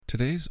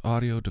Today's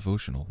audio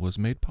devotional was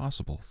made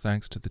possible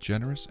thanks to the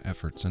generous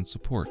efforts and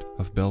support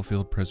of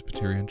Bellefield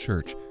Presbyterian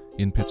Church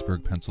in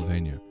Pittsburgh,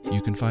 Pennsylvania.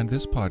 You can find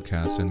this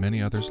podcast and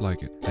many others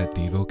like it at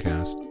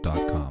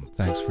Devocast.com.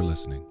 Thanks for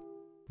listening.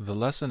 The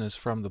lesson is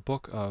from the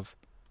book of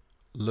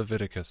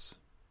Leviticus.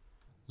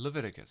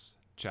 Leviticus,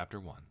 chapter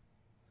 1.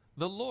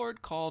 The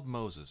Lord called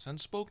Moses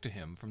and spoke to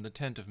him from the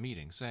tent of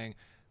meeting, saying,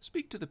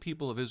 Speak to the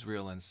people of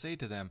Israel and say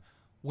to them,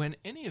 When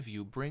any of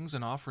you brings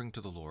an offering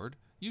to the Lord,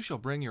 you shall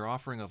bring your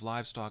offering of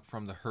livestock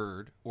from the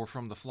herd or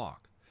from the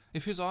flock.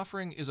 If his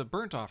offering is a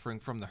burnt offering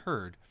from the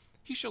herd,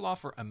 he shall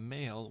offer a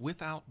male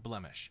without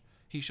blemish.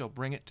 He shall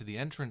bring it to the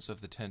entrance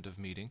of the tent of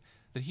meeting,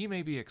 that he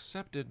may be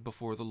accepted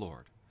before the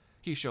Lord.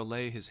 He shall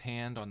lay his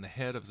hand on the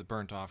head of the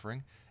burnt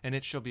offering, and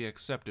it shall be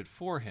accepted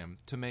for him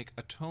to make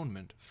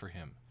atonement for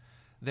him.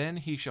 Then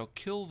he shall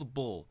kill the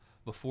bull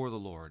before the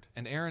Lord,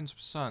 and Aaron's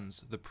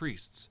sons, the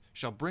priests,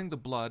 shall bring the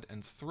blood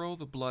and throw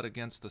the blood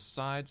against the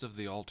sides of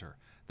the altar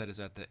that is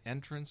at the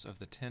entrance of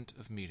the tent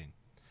of meeting.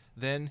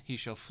 Then he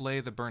shall flay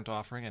the burnt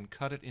offering and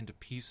cut it into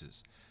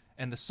pieces.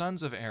 And the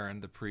sons of Aaron,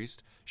 the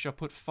priest, shall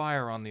put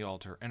fire on the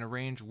altar and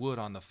arrange wood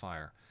on the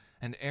fire.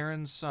 And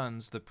Aaron's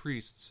sons, the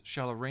priests,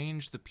 shall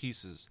arrange the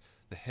pieces,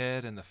 the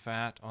head and the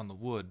fat, on the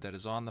wood that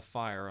is on the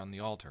fire on the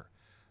altar.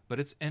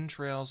 But its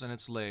entrails and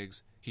its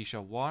legs he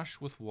shall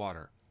wash with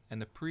water, and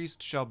the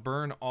priest shall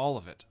burn all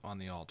of it on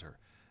the altar,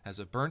 as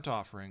a burnt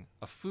offering,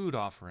 a food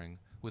offering,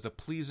 with a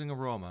pleasing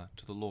aroma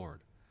to the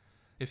Lord.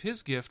 If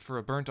his gift for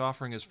a burnt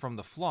offering is from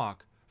the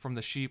flock, from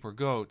the sheep or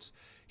goats,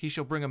 he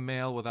shall bring a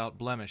male without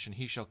blemish, and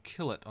he shall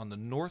kill it on the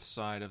north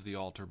side of the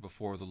altar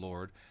before the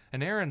Lord.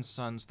 And Aaron's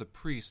sons, the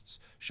priests,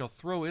 shall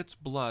throw its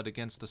blood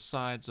against the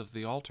sides of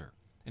the altar.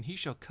 And he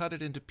shall cut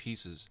it into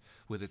pieces,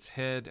 with its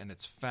head and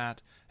its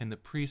fat, and the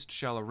priest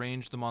shall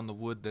arrange them on the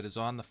wood that is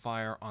on the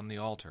fire on the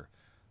altar.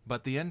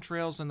 But the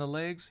entrails and the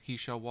legs he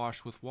shall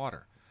wash with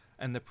water.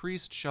 And the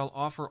priest shall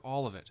offer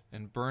all of it,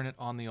 and burn it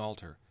on the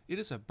altar. It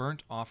is a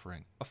burnt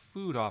offering, a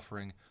food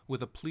offering,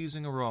 with a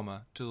pleasing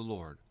aroma to the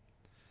Lord.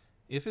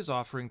 If his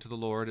offering to the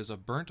Lord is a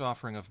burnt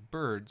offering of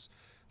birds,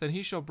 then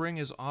he shall bring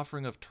his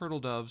offering of turtle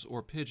doves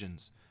or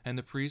pigeons, and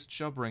the priest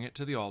shall bring it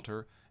to the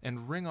altar,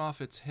 and wring off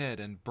its head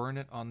and burn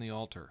it on the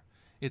altar.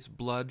 Its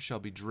blood shall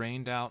be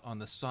drained out on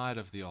the side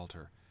of the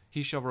altar.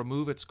 He shall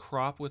remove its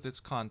crop with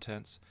its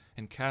contents,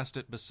 and cast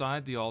it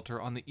beside the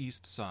altar on the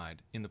east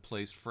side, in the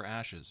place for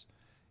ashes.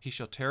 He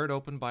shall tear it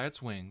open by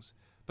its wings,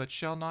 but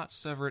shall not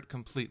sever it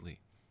completely.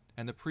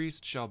 And the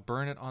priest shall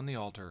burn it on the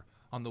altar,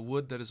 on the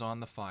wood that is on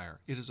the fire.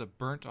 It is a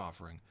burnt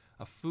offering,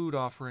 a food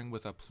offering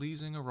with a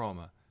pleasing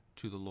aroma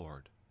to the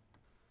Lord.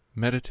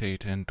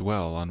 Meditate and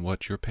dwell on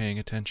what you're paying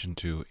attention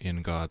to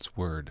in God's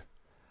Word.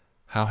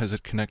 How has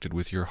it connected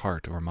with your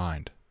heart or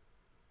mind?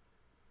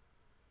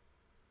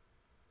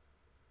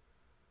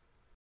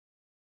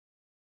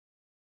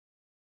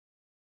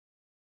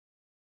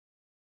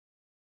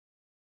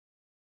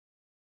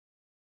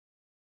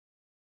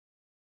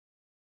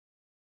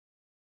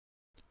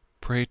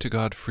 Pray to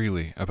God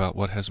freely about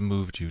what has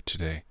moved you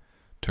today.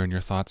 Turn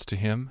your thoughts to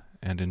Him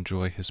and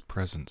enjoy His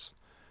presence.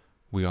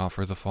 We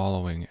offer the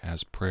following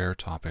as prayer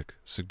topic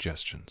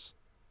suggestions.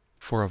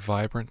 For a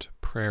vibrant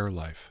prayer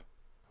life.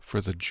 For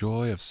the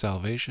joy of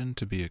salvation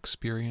to be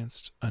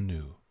experienced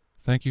anew.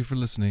 Thank you for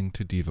listening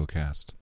to Devocast.